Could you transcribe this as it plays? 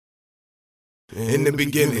In the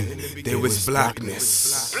beginning, there was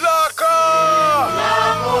blackness.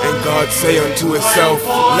 BlakkAlpha! And God say unto himself,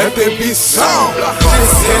 let there be sound.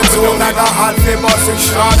 This is all like a hard favor, so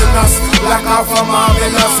shrouding us. BlakkAlpha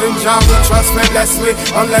marvelous, in Jah we trust fearlessly.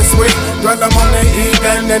 Unless we dwell among the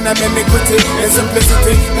heathen in the iniquity, in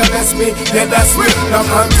simplicity, the best me, yeah that's we. No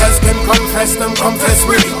contest can confess them, confess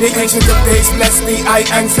we. The ancient of days bless the I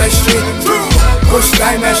ancestry. Cush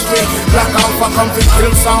dynasty, BlakkAlpha come to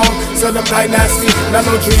kill sound, so them dynasty. No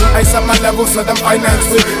dream, I set my level, so them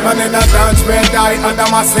finance me. Man in a dance, where die under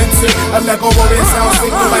my sense. I let go of it, sound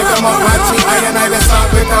sick like them Apache. I and I, they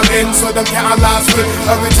start with them in, so them can't last with.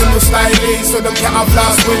 Original style, so them can't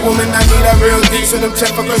blast with. Women I need a real D, so them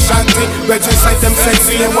check for Kushanti. Register them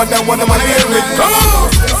sexy and what them want to hear with. Come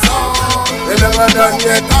on! They never done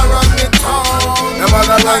yet, I run the town. Never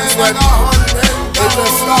gonna run sweat. They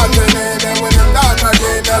just started it, and when them dark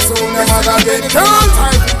again, that's who them gonna get killed.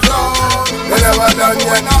 They never done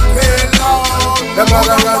yet, I play loud. Them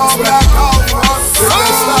gonna run sweat. They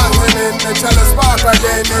just started it, they tell us spark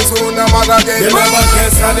again, that's who them gonna get. You never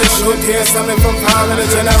guess how they shoot here, something from power in the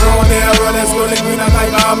general. They are runners, rolling green and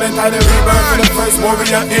like garment. I the rebirth for the first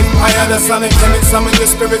warrior empire. The sonic chemic summon the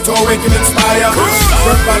spirit to awaken, inspire.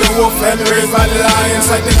 Birth by the wolf and raised by the lion.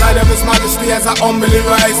 Like the guide of his majesty as I humbly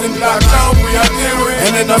rise in black. Now we are here.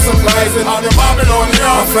 And it not surprising how the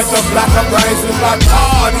Babylonian affect the black uprising, black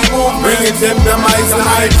party move, bringing them demise and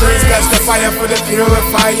high praise. Catch the fire for the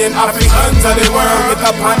purifying Africans of the world with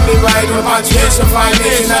a pandy ride, repatriation,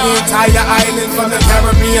 foundation of the entire island from the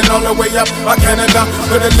Caribbean all the way up to Canada.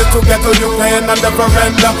 With a little ghetto you playing on the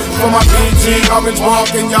veranda. From a PG, orange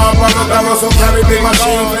walk in your brother, so carry big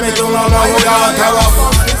machine, and they don't know who y'all terror.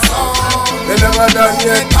 They never done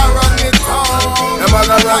yet, I run it town. Never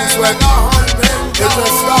gonna run sweat. They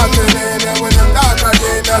just started in, and when them dark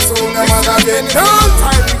again, that's who them gonna get killed.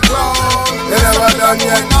 They never done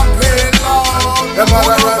yet, I play loud. Them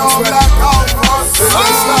gonna run sweat. They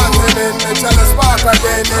just started in, they tell us spark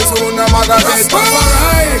again, that's who them gonna get killed.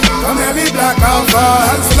 Come here, be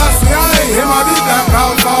BlakkAlpha, and Celestia, him a be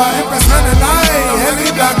BlakkAlpha, Empress Men and I,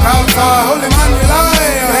 heavy BlakkAlpha, Holy Man you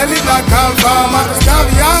lie, heavy BlakkAlpha, Marcus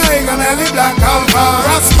Gavi, gonna heavy BlakkAlpha,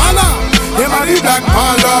 Rasmana, him a be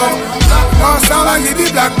BlakkAlpha. One star, I give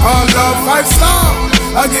you BlakkAlpha, 5 star,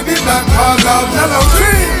 I give you BlakkAlpha, Mellow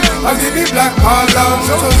Tree, I give you BlakkAlpha,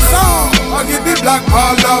 Social Song, I give you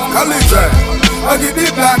BlakkAlpha, College, I give you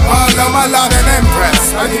BlakkAlpha, my Lord and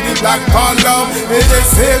Empress, I give you BlakkAlpha. It is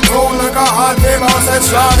safe, cold like a hard game, I said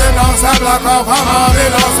shrouded, I said BlakkAlpha,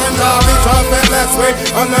 marvelous, and we trust it, let's wait,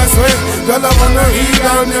 unless we girl up on the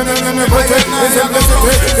heathen, in the put it, in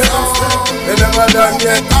simplicity. They never done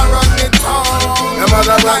yet, I run it town. Them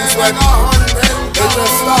gonna run sweat. They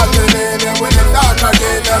just started in, and when they dark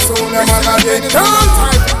again, that's who them gonna get killed.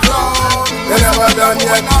 They never done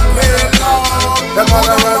yet, I play loud. Them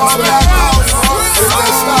gonna run sweat. They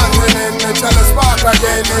just started in, they tell us spark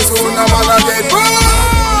again, that's who them gonna get killed.